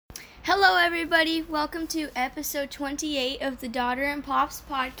Hello, everybody. Welcome to episode 28 of the Daughter and Pops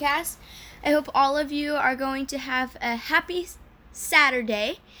podcast. I hope all of you are going to have a happy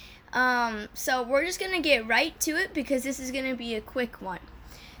Saturday. So we're just going to get right to it because this is going to be a quick one.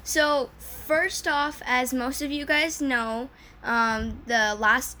 So first off, as most of you guys know, the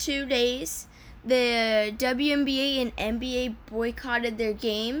last 2 days, the WNBA and NBA boycotted their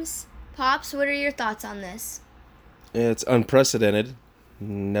games. Pops, what are your thoughts on this? It's unprecedented.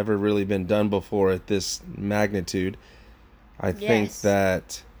 Never really been done before at this magnitude. I think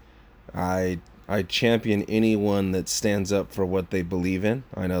that I champion anyone that stands up for what they believe in.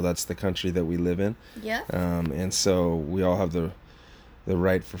 I know that's the country that we live in. Yeah. And so we all have the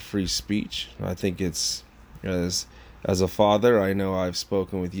right for free speech. I think it's as a father, I know I've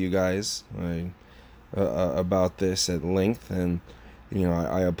spoken with you guys about this at length, and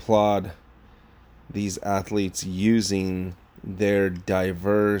I applaud these athletes using their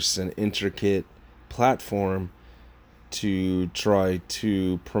diverse and intricate platform to try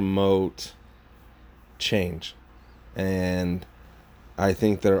to promote change. And I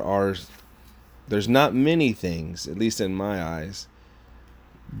think there's not many things, at least in my eyes,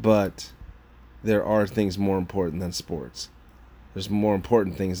 but there are things more important than sports. There's more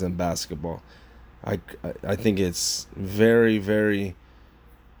important things than basketball. I think it's very, very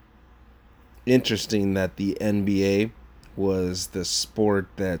interesting that the NBA was the sport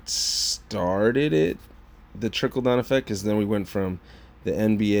that started it, the trickle-down effect, because then we went from the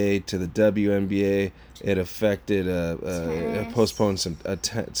NBA to the WNBA. It affected, it postponed some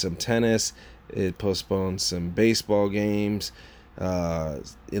tennis. It postponed some baseball games. In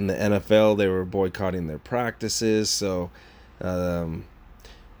the NFL, they were boycotting their practices. So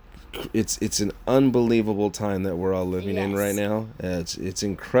it's an unbelievable time that we're all living in right now. It's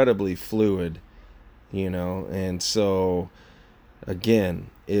incredibly fluid. And so again,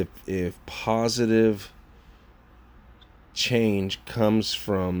 if positive change comes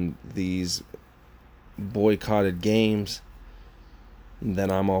from these boycotted games, then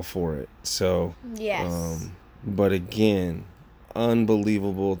I'm all for it. So but again,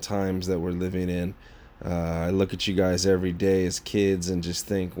 unbelievable times that we're living in. I look at you guys every day as kids and just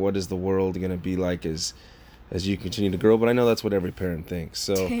think, what is the world going to be like as you continue to grow? But I know that's what every parent thinks.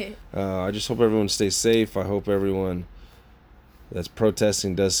 So I just hope everyone stays safe. I hope everyone that's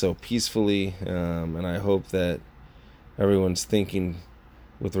protesting does so peacefully. And I hope that everyone's thinking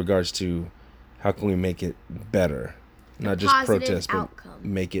with regards to how can we make it better. Not just protest, but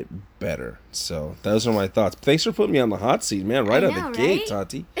make it better. So those are my thoughts. Thanks for putting me on the hot seat, man. Right out of the gate,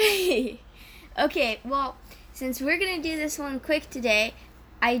 Tati. Okay, well, since we're going to do this one quick today,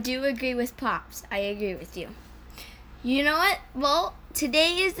 I do agree with Pops. I agree with you. You know what? Well,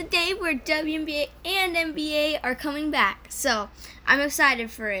 today is the day where WNBA and NBA are coming back. So, I'm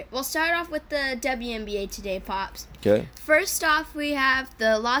excited for it. We'll start off with the WNBA today, Pops. Okay. First off, we have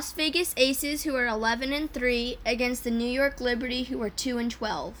the Las Vegas Aces, who are 11-3, against the New York Liberty, who are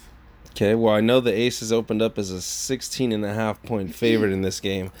 2-12. Okay, well, I know the Aces opened up as a 16.5 point favorite in this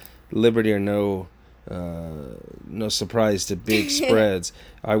game. Liberty are no surprise to big spreads.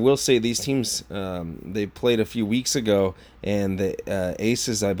 I will say these teams, they played a few weeks ago, and the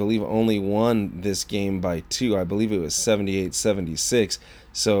Aces, I believe, only won this game by 2. I believe it was 78-76.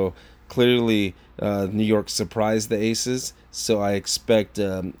 So clearly New York surprised the Aces. So I expect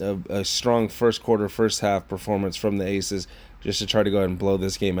a strong first quarter, first half performance from the Aces just to try to go ahead and blow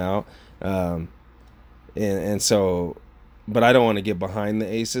this game out. And so, but I don't want to get behind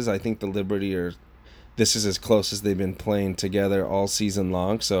the Aces. I think the Liberty this is as close as they've been playing together all season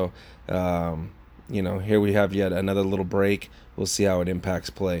long. So, here we have yet another little break. We'll see how it impacts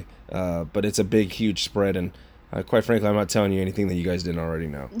play. But it's a big, huge spread. And quite frankly, I'm not telling you anything that you guys didn't already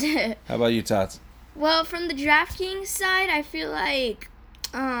know. How about you, Tots? Well, from the DraftKings side, I feel like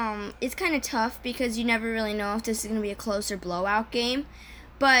it's kind of tough because you never really know if this is going to be a close or blowout game.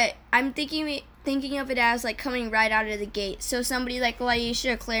 But I'm thinking of it as like coming right out of the gate. So somebody like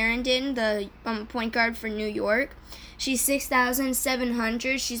Laisha Clarendon, the point guard for New York, she's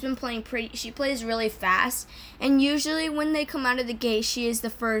 6,700. She's been playing she plays really fast, and usually when they come out of the gate, she is the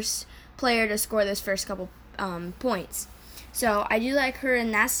first player to score those first couple points. So I do like her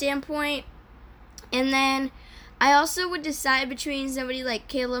in that standpoint. And then I also would decide between somebody like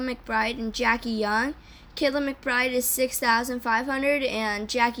Kayla McBride and Jackie Young. Kayla McBride is 6,500 and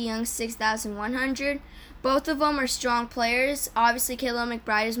Jackie Young 6,100. Both of them are strong players. Obviously, Kayla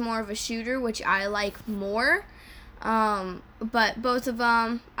McBride is more of a shooter, which I like more. But both of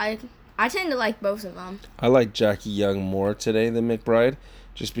them, I tend to like both of them. I like Jackie Young more today than McBride,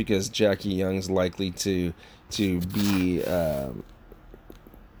 just because Jackie Young's likely to be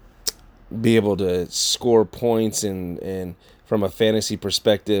be able to score points and from a fantasy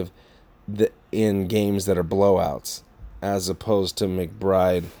perspective in games that are blowouts as opposed to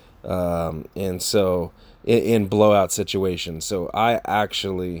McBride. And so in blowout situations. So I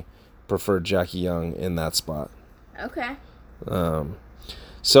actually prefer Jackie Young in that spot. Okay.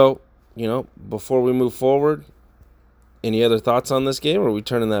 So, before we move forward, any other thoughts on this game, or are we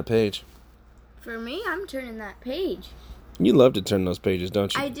turning that page? For me, I'm turning that page. You love to turn those pages,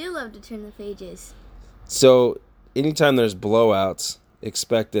 don't you? I do love to turn the pages. So, anytime there's blowouts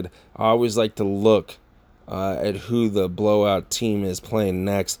expected, I always like to look at who the blowout team is playing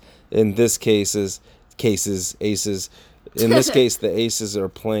next. In this Aces. In this case, the Aces are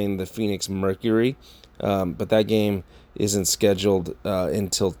playing the Phoenix Mercury, but that game isn't scheduled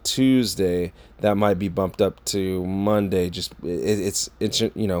until Tuesday. That might be bumped up to Monday. Just it's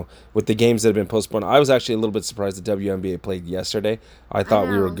with the games that have been postponed. I was actually a little bit surprised the WNBA played yesterday. I thought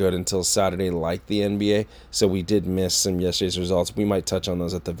we were good until Saturday, like the NBA. So we did miss some yesterday's results. We might touch on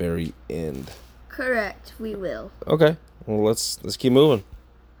those at the very end. Correct, we will. Okay, well let's keep moving.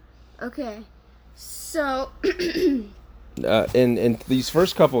 Okay, so. And these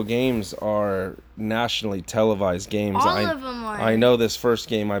first couple of games are nationally televised games. All of them are. I know this first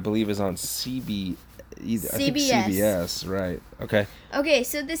game, I believe, is on CBS. CBS. I think CBS, right. Okay. Okay,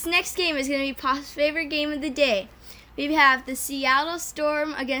 so this next game is going to be Pop's favorite game of the day. We have the Seattle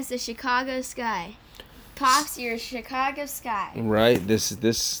Storm against the Chicago Sky. Pops, your Chicago Sky. Right. This is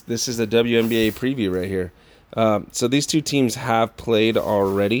a WNBA preview right here. So these two teams have played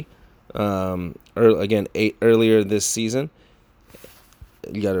already. Earlier this season.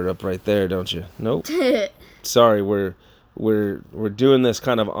 You got it up right there, don't you? Nope. Sorry, we're doing this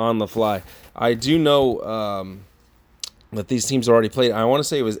kind of on the fly. I do know that these teams already played. I want to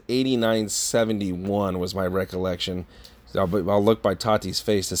say it was 89-71 was my recollection. I'll look by Tati's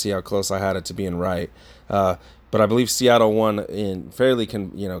face to see how close I had it to being right. But I believe Seattle won in fairly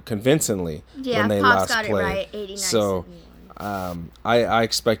convincingly when they Pops last got played. It right, 89-71. So I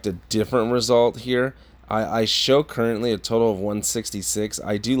expect a different result here. I show currently a total of 166.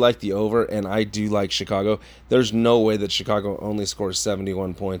 I do like the over, and I do like Chicago. There's no way that Chicago only scores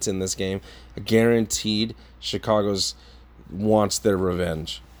 71 points in this game. Guaranteed Chicago's wants their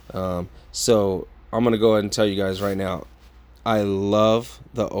revenge. So I'm going to go ahead and tell you guys right now, I love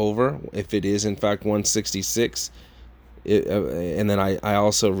the over if it is, in fact, 166. And then I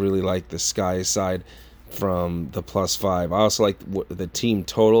also really like the Sky side from the +5. I also like the team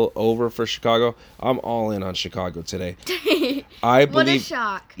total over for Chicago. I'm all in on Chicago today. I believe, what a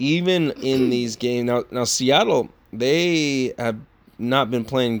shock. Even in these games now Seattle, they have not been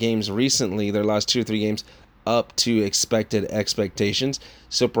playing games recently, their last 2 or 3 games, up to expected expectations.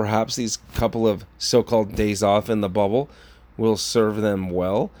 So perhaps these couple of so-called days off in the bubble will serve them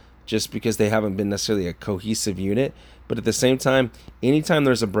well, just because they haven't been necessarily a cohesive unit. But at the same time, anytime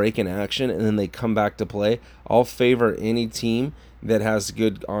there's a break in action and then they come back to play, I'll favor any team that has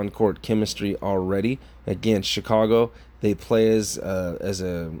good on-court chemistry already. Again, Chicago, they play as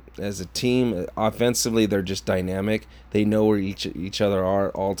a team. Offensively, they're just dynamic. They know where each other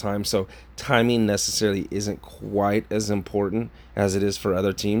are all time. So timing necessarily isn't quite as important as it is for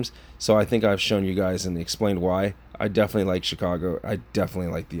other teams. So I think I've shown you guys and explained why. I definitely like Chicago. I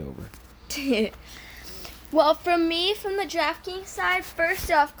definitely like the over. Well, from the DraftKings side, first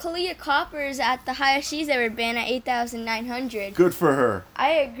off, Kahleah Copper is at the highest she's ever been at 8,900. Good for her. I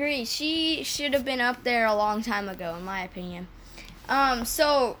agree. She should have been up there a long time ago, in my opinion.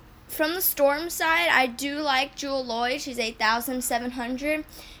 So from the Storm side, I do like Jewell Loyd. She's 8,700.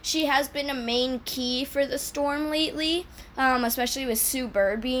 She has been a main key for the Storm lately, especially with Sue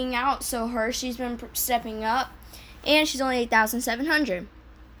Bird being out. So she's been stepping up, and she's only 8,700.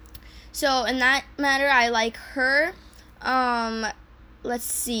 So in that matter, I like her. Let's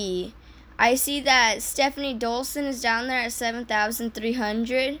see. I see that Stephanie Dolson is down there at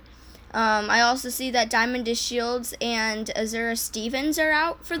 7,300. I also see that Diamond DeShields and Azura Stevens are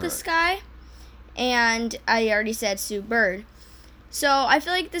out for the Sky. And I already said Sue Bird. So I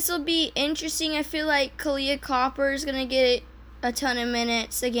feel like this will be interesting. I feel like Kahleah Copper is going to get a ton of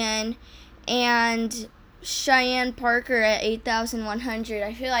minutes again. And Cheyenne Parker at 8,100.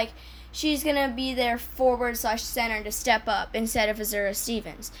 I feel like she's going to be their forward/center to step up instead of Azura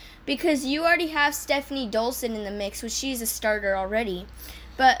Stevens. Because you already have Stephanie Dolson in the mix, which she's a starter already.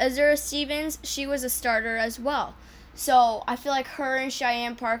 But Azura Stevens, she was a starter as well. So I feel like her and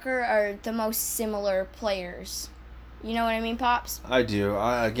Cheyenne Parker are the most similar players. You know what I mean, Pops? I do.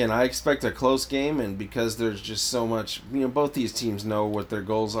 I expect a close game, and because there's just so much, both these teams know what their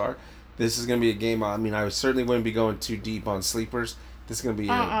goals are. This is going to be a game, I certainly wouldn't be going too deep on sleepers. This is going to be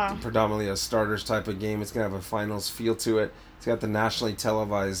Uh-uh. predominantly a starters type of game. It's going to have a finals feel to it. It's got the nationally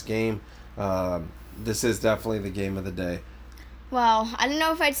televised game. This is definitely the game of the day. Well, I don't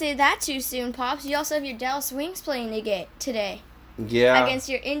know if I'd say that too soon, Pops. You also have your Dallas Wings playing today Yeah. against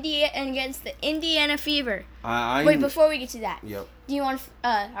the Indiana Fever. I Wait, before we get to that, Yep. do you want?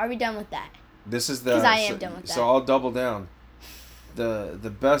 Are we done with that? This is the. 'Cause I am done with that. So I'll double down.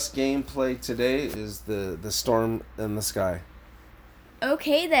 The best gameplay today is the storm in the sky.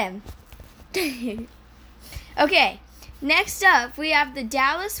 Okay then. Okay. Next up, we have the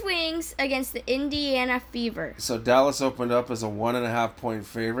Dallas Wings against the Indiana Fever. So Dallas opened up as a 1.5 point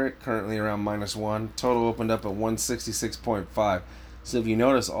favorite, currently around -1. Total opened up at 166.5. So if you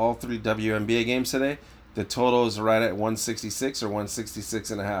notice, all 3 WNBA games today, the total is right at 166 or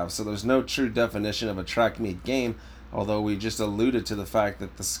 166.5. So there's no true definition of a track meet game, although we just alluded to the fact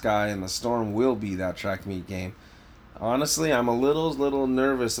that the sky and the storm will be that track meet game. Honestly, I'm a little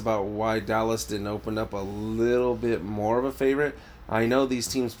nervous about why Dallas didn't open up a little bit more of a favorite. I know these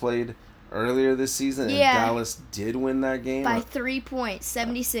teams played earlier this season, and Yeah. Dallas did win that game. By 3 points,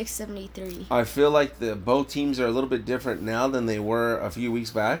 76-73. I feel like both teams are a little bit different now than they were a few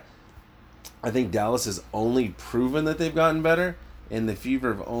weeks back. I think Dallas has only proven that they've gotten better, and the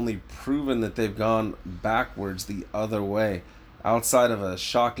Fever have only proven that they've gone backwards the other way. Outside of a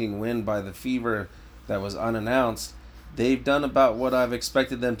shocking win by the Fever that was unannounced, they've done about what I've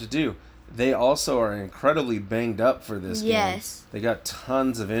expected them to do. They also are incredibly banged up for this game. Yes. They got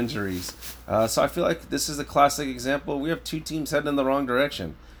tons of injuries. So I feel like this is a classic example. We have 2 teams heading in the wrong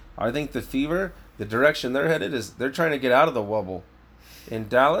direction. I think the Fever, the direction they're headed is they're trying to get out of the wobble. In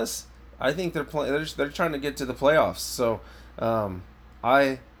Dallas, I think they're trying to get to the playoffs. So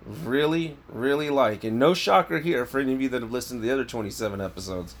I really like, and no shocker here for any of you that have listened to the other 27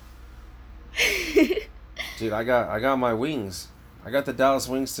 episodes. Dude, I got my Wings. I got the Dallas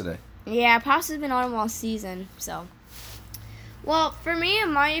Wings today. Yeah, Pops has been on them all season, so. Well, for me,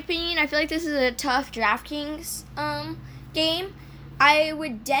 in my opinion, I feel like this is a tough DraftKings game. I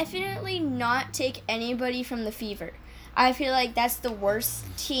would definitely not take anybody from the Fever. I feel like that's the worst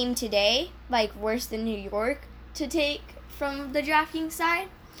team today, like worse than New York, to take from the DraftKings side.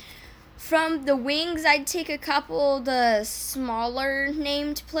 From the Wings, I'd take a couple of the smaller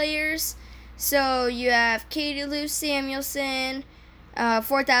named players. So you have Katie Lou Samuelson,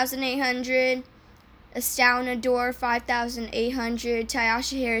 4,800. Astoundador, 5,800.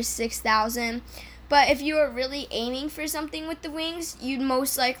 Tyasha Harris, 6,000. But if you are really aiming for something with the Wings, you'd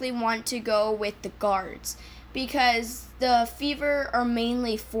most likely want to go with the guards. Because the Fever are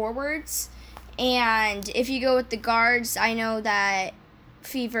mainly forwards. And if you go with the guards, I know that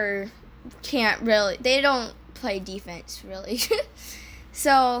Fever can't really... They don't play defense, really.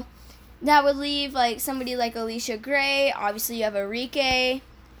 So... that would leave like somebody like Alicia Gray. Obviously, you have Enrique.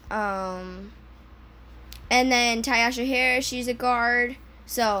 And then Tyasha Harris, she's a guard.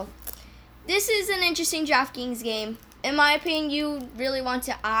 So, this is an interesting DraftKings game. In my opinion, you really want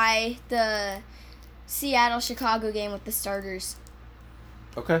to eye the Seattle-Chicago game with the starters.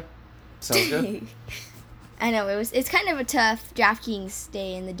 Okay. Sounds good. I know, it's kind of a tough DraftKings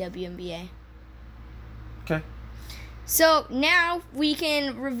day in the WNBA. Okay. So now we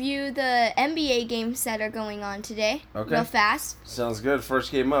can review the NBA games that are going on today. Okay. Real fast. Sounds good. First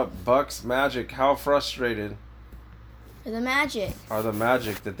game up, Bucks Magic. How frustrated For the Magic. are the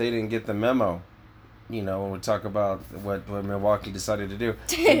Magic that they didn't get the memo? You know, when we talk about what Milwaukee decided to do.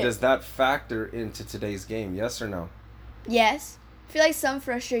 And does that factor into today's game? Yes or no? Yes. I feel like some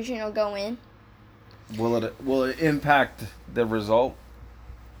frustration will go in. Will it impact the result?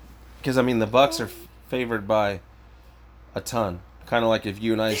 Because I mean, the Bucks are favored by a ton. Kind of like if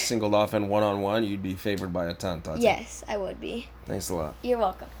you and I singled off in one-on-one, you'd be favored by a ton, Tati. Yes, I would be. Thanks a lot. You're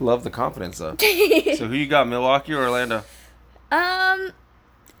welcome. Love the confidence, though. So who you got, Milwaukee or Orlando? I'm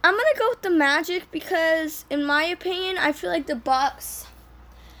gonna go with the Magic because, in my opinion, I feel like the Bucks.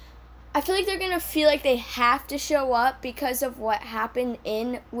 I feel like they're gonna feel like they have to show up because of what happened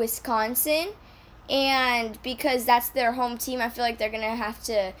in Wisconsin, and because that's their home team. I feel like they're gonna have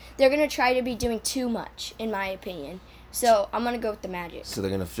to. They're gonna try to be doing too much, in my opinion. So I'm gonna go with the Magic. So they're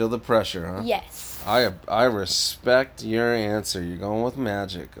going to feel the pressure, huh? Yes. I respect your answer. You're going with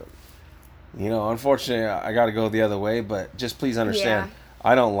Magic. You know, unfortunately, I got to go the other way, but just please understand, Yeah.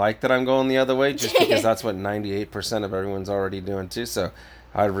 I don't like that I'm going the other way just because that's what 98% of everyone's already doing too. So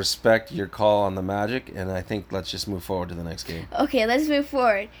I respect your call on the Magic, and I think let's just move forward to the next game. Okay, let's move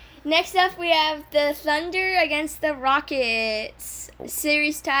forward. Next up, we have the Thunder against the Rockets.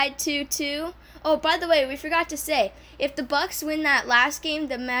 Series tied 2-2. Oh, by the way, we forgot to say, if the Bucks win that last game,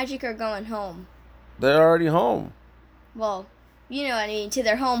 the Magic are going home. They're already home. Well, You know what I mean? To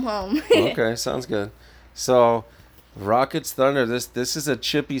their home. Okay, sounds good. So, Rockets Thunder. This is a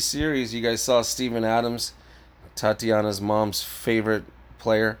chippy series. You guys saw Steven Adams, Tatiana's mom's favorite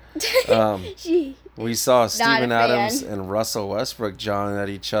player. We saw Steven Adams and Russell Westbrook jawing at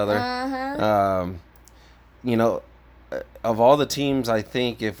each other. You know, of all the teams, I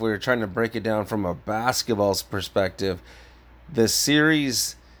think if we were trying to break it down from a basketball's perspective, the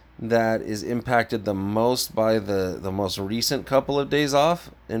series that is impacted the most by the most recent couple of days off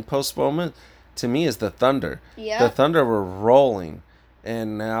and postponement, to me, is the Thunder. Yeah. The Thunder were rolling,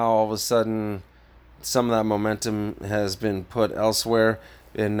 and now all of a sudden, some of that momentum has been put elsewhere,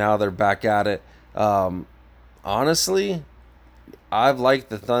 and now they're back at it. Honestly, I've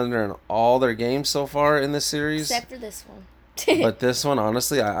liked the Thunder in all their games so far in this series. Except for this one. But this one,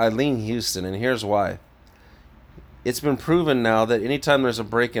 honestly, I lean Houston, and here's why. It's been proven now that anytime there's a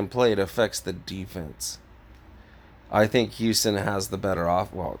break in play, it affects the defense. I think Houston has the better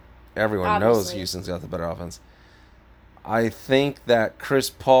off. Well, everyone knows Houston's got the better offense. I think that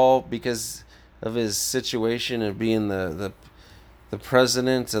Chris Paul, because of his situation of being the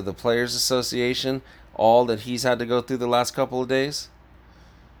president of the Players Association, all that he's had to go through the last couple of days,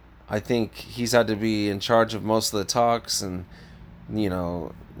 I think he's had to be in charge of most of the talks and, you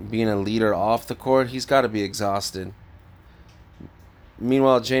know, being a leader off the court. He's got to be exhausted.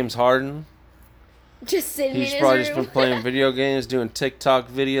 Meanwhile, James Harden, just sitting in his probably room. just been playing video games, doing TikTok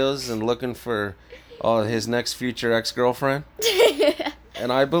videos, and looking for his next future ex-girlfriend.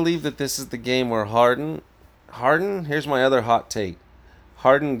 And I believe that this is the game where Harden, here's my other hot take.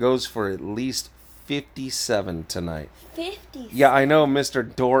 Harden goes for at least 57 tonight. 57? Yeah, I know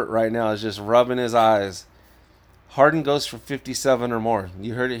Mr. Dort right now is just rubbing his eyes. Harden goes for 57 or more.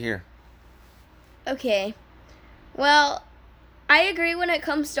 You heard it here. Okay. Well, I agree when it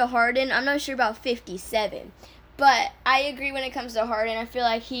comes to Harden. I'm not sure about 57. But I agree when it comes to Harden. I feel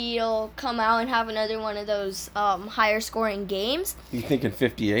like he'll come out and have another one of those higher scoring games. You thinking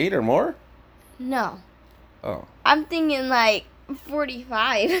 58 or more? No. Oh. I'm thinking like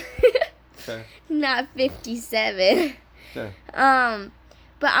 45. Okay. Not 57. Okay.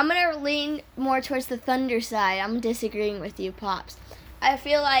 But I'm going to lean more towards the Thunder side. I'm disagreeing with you, Pops. I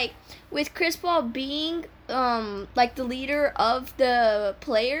feel like with Chris Paul being like the leader of the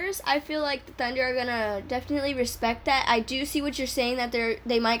players, I feel like the Thunder are going to definitely respect that. I do see what you're saying, that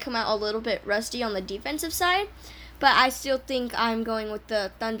they might come out a little bit rusty on the defensive side. But I still think I'm going with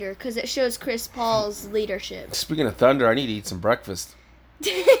the Thunder because it shows Chris Paul's leadership. Speaking of Thunder, I need to eat some breakfast.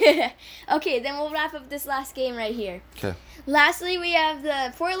 Okay, then we'll wrap up this last game right here. Okay. Lastly, we have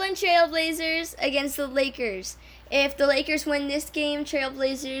the Portland Trailblazers against the Lakers. If the Lakers win this game,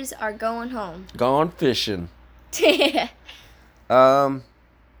 Trailblazers are going home. Gone fishing. As a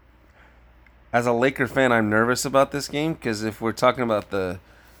Laker fan, I'm nervous about this game because if we're talking about the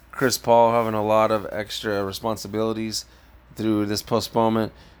Chris Paul having a lot of extra responsibilities through this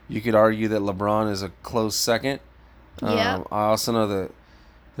postponement, you could argue that LeBron is a close second. Yeah. I also know that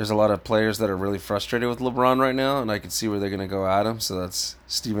there's a lot of players that are really frustrated with LeBron right now, and I can see where they're going to go at him. So that's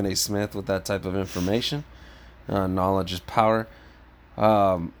Stephen A. Smith with that type of information. Knowledge is power.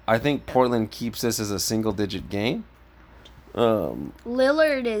 I think Portland keeps this as a single-digit game.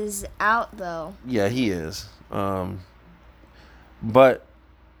 Lillard is out, though. Yeah, he is. But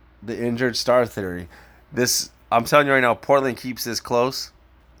the injured star theory. I'm telling you right now, Portland keeps this close.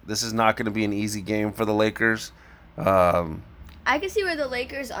 This is not going to be an easy game for the Lakers. I can see where the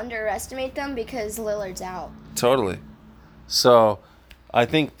Lakers underestimate them because Lillard's out. Totally. So, I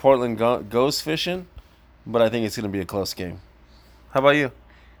think Portland goes fishing, but I think it's going to be a close game. How about you?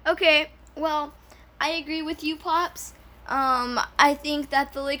 Okay, well, I agree with you, Pops. I think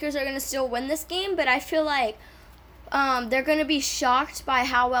that the Lakers are going to still win this game, but I feel like they're going to be shocked by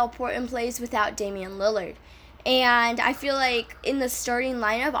how well Portland plays without Damian Lillard. And I feel like in the starting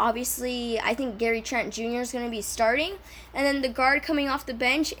lineup, obviously, I think Gary Trent Jr. is going to be starting. And then the guard coming off the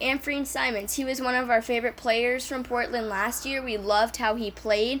bench, Anfernee Simons. He was one of our favorite players from Portland last year. We loved how he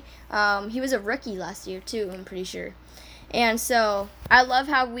played. He was a rookie last year, too, I'm pretty sure. And so I love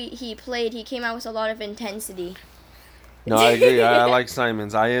how he played. He came out with a lot of intensity. No, I agree. I like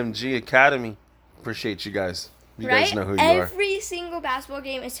Simons. IMG Academy. Appreciate you guys. You guys know who you are. Every single basketball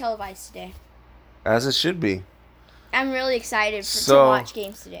game is televised today. As it should be. I'm really excited to watch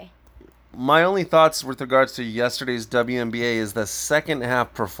games today. My only thoughts with regards to yesterday's WNBA is the second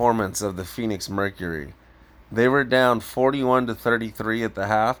half performance of the Phoenix Mercury. They were down 41-33 at the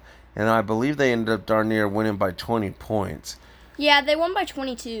half, and I believe they ended up darn near winning by 20 points. Yeah, they won by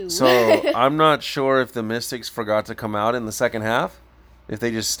 22. So I'm not sure if the Mystics forgot to come out in the second half, if they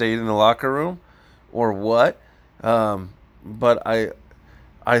just stayed in the locker room, or what. but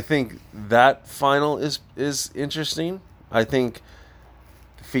I think that final is interesting. I think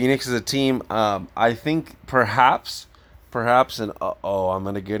Phoenix is a team. I think perhaps, and I'm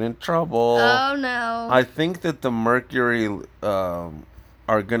gonna get in trouble. Oh no! I think that the Mercury are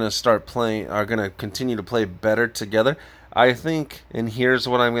gonna continue to play better together. I think, and here's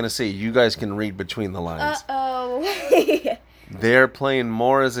what I'm gonna say. You guys can read between the lines. Uh-oh. They're playing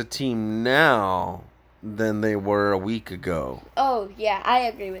more as a team now than they were a week ago. Oh yeah, I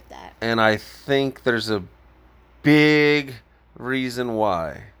agree with that. And I think there's a big reason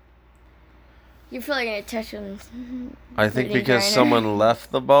why. You're probably gonna touch on. I think Brittany because Griner. someone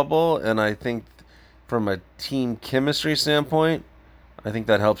left the bubble, and I think from a team chemistry standpoint, I think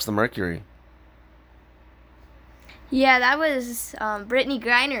that helps the Mercury. Yeah, that was Brittany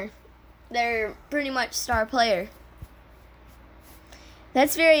Griner. They're pretty much star player.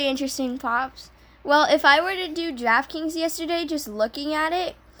 That's very interesting, Pops. Well, if I were to do DraftKings yesterday, just looking at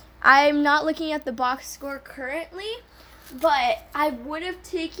it, I'm not looking at the box score currently, but I would have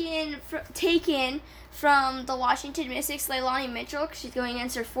taken from the Washington Mystics Leilani Mitchell because she's going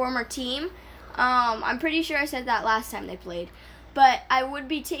against her former team. I'm pretty sure I said that last time they played, but I would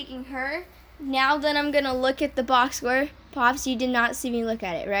be taking her. Now that I'm going to look at the box score, Pops, you did not see me look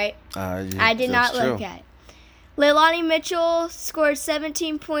at it, right? I did not look at it. Leilani Mitchell scored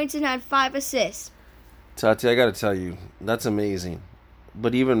 17 points and had 5 assists. Tati, I got to tell you, that's amazing.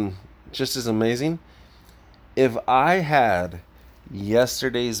 But even just as amazing, if I had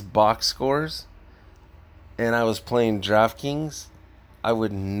yesterday's box scores and I was playing DraftKings, I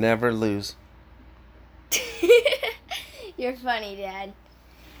would never lose. You're funny, Dad.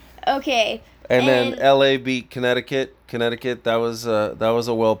 Okay. And then LA beat Connecticut. That was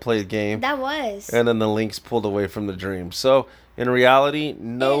a well played game. That was. And then the Lynx pulled away from the Dream. So in reality,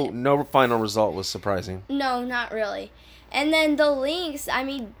 no final result was surprising. No, not really. And then the Lynx, I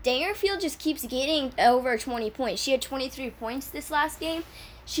mean, Dangerfield just keeps getting over 20 points. She had 23 points this last game.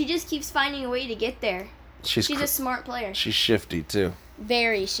 She just keeps finding a way to get there. She's a smart player. She's shifty too.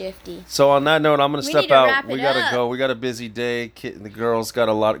 Very shifty. So on that note, I'm going to step out. We got to up. go. We got a busy day. The girls got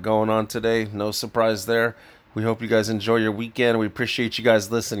a lot going on today. No surprise there. We hope you guys enjoy your weekend. We appreciate you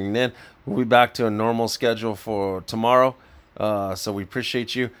guys listening in. We'll be back to a normal schedule for tomorrow. So we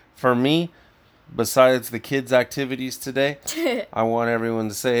appreciate you. For me, besides the kids' activities today, I want everyone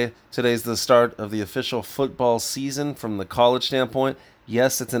to say today's the start of the official football season from the college standpoint.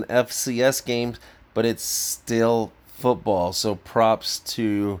 Yes, it's an FCS game, but it's still football. So props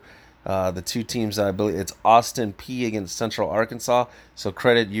to the two teams. I believe it's Austin P against Central Arkansas. So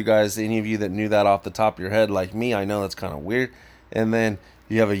credit you guys, any of you that knew that off the top of your head like me. I know that's kind of weird. And then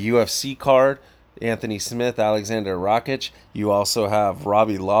you have a UFC card, Anthony Smith, Alexander Rakic. You also have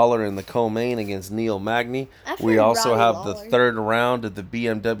Robbie Lawler in the co-main against Neil Magny. We also have the third round of the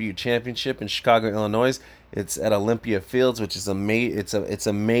BMW Championship in Chicago, Illinois. It's at Olympia Fields, which is it's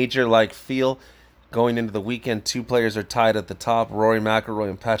a major like feel. Going into the weekend, two players are tied at the top, Rory McIlroy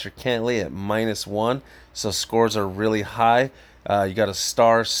and Patrick Cantlay at -1. So scores are really high. You got a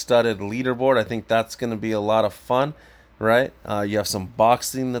star-studded leaderboard. I think that's going to be a lot of fun, right? You have some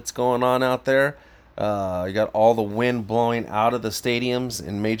boxing that's going on out there. You got all the wind blowing out of the stadiums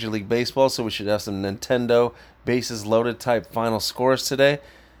in Major League Baseball, so we should have some Nintendo bases loaded type final scores today.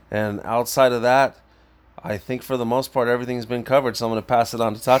 And outside of that, I think for the most part everything's been covered, so I'm going to pass it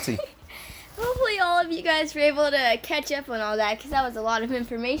on to Tati. Hopefully all of you guys were able to catch up on all that because that was a lot of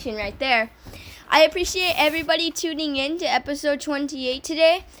information right there. I appreciate everybody tuning in to episode 28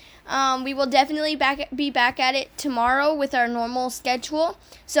 today. We will definitely be back at it tomorrow with our normal schedule.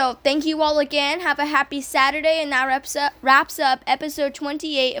 So thank you all again. Have a happy Saturday, and that wraps up episode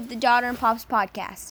 28 of the Daughter and Pops podcast.